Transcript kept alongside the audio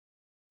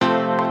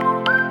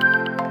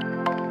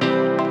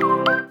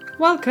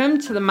Welcome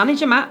to the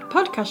Manager Matt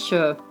podcast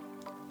show.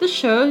 The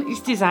show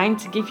is designed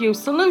to give you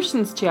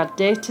solutions to your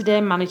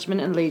day-to-day management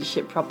and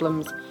leadership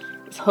problems.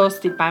 It's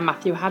hosted by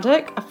Matthew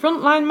Haddock, a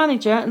frontline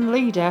manager and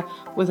leader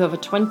with over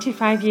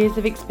 25 years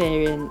of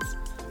experience.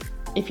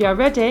 If you're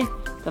ready,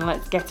 then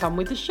let's get on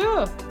with the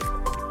show.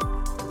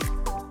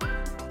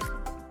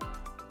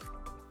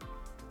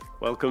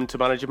 Welcome to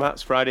Manager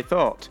Matt's Friday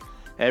Thought.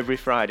 Every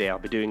Friday I'll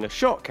be doing a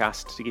short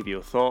cast to give you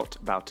a thought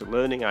about a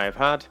learning I have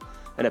had,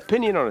 an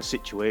opinion on a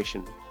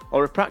situation,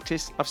 or a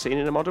practice I've seen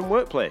in a modern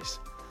workplace.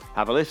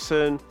 Have a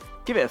listen,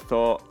 give it a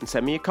thought and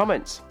send me your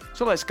comments.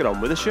 So let's get on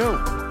with the show.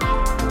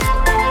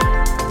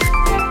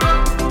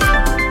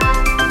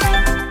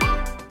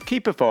 Key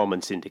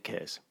Performance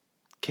Indicators,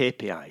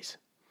 KPIs.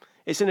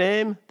 It's an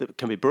aim that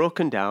can be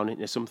broken down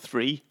into some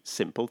three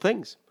simple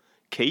things.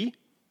 Key,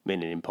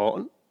 meaning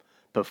important.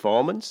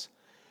 Performance,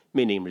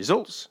 meaning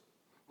results,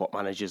 what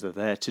managers are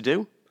there to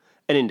do.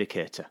 An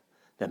indicator,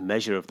 the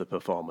measure of the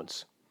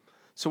performance.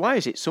 So why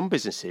is it some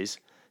businesses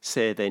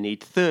say they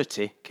need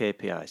 30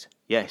 KPIs?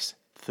 Yes,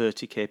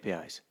 30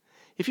 KPIs.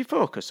 If you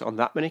focus on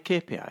that many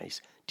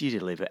KPIs, do you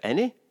deliver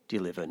any? Do you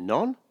deliver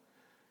none?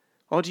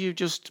 Or do you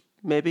just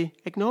maybe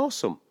ignore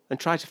some and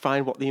try to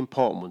find what the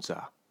important ones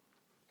are?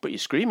 But you're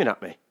screaming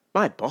at me.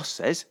 My boss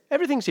says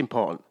everything's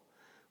important.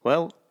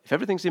 Well, if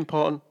everything's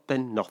important,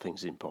 then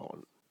nothing's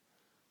important.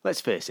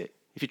 Let's face it,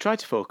 if you try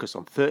to focus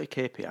on 30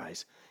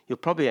 KPIs, you'll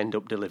probably end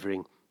up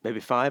delivering maybe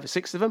 5 or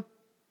 6 of them.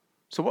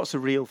 So what's the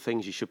real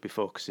things you should be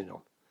focusing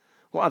on?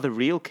 What are the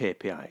real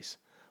KPIs?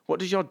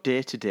 What does your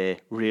day-to-day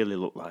really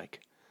look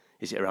like?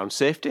 Is it around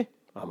safety?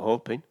 I'm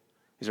hoping.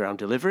 Is it around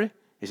delivery?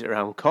 Is it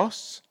around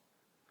costs?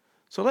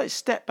 So let's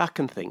step back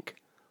and think,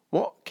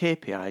 what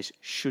KPIs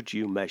should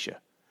you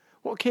measure?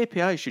 What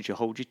KPIs should you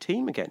hold your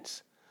team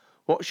against?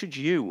 What should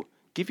you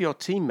give your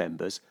team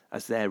members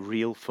as their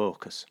real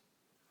focus?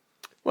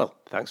 Well,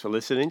 thanks for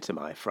listening to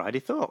my Friday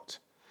Thought.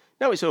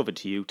 Now it's over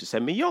to you to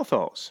send me your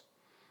thoughts.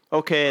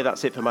 Okay,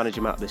 that's it for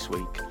Manager Matt this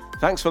week.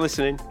 Thanks for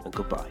listening and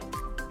goodbye.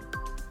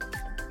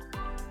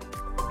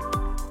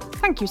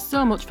 Thank you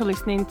so much for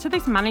listening to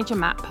this Manager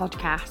Matt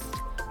podcast.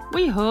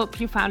 We hope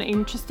you found it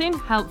interesting,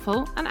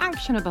 helpful and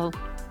actionable.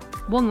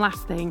 One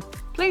last thing,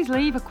 please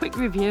leave a quick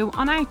review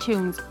on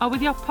iTunes or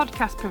with your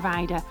podcast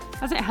provider,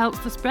 as it helps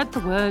to spread the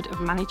word of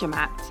Manager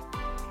Matt.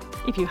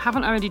 If you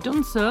haven't already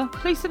done so,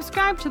 please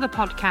subscribe to the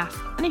podcast,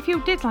 and if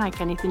you did like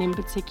anything in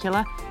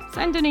particular,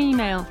 send an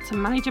email to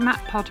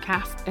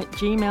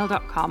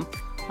managermattpodcast@gmail.com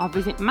or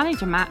visit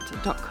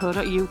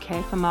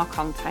managermatt.co.uk for more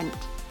content.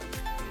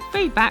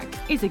 Feedback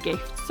is a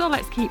gift, so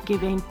let's keep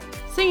giving.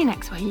 See you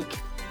next week.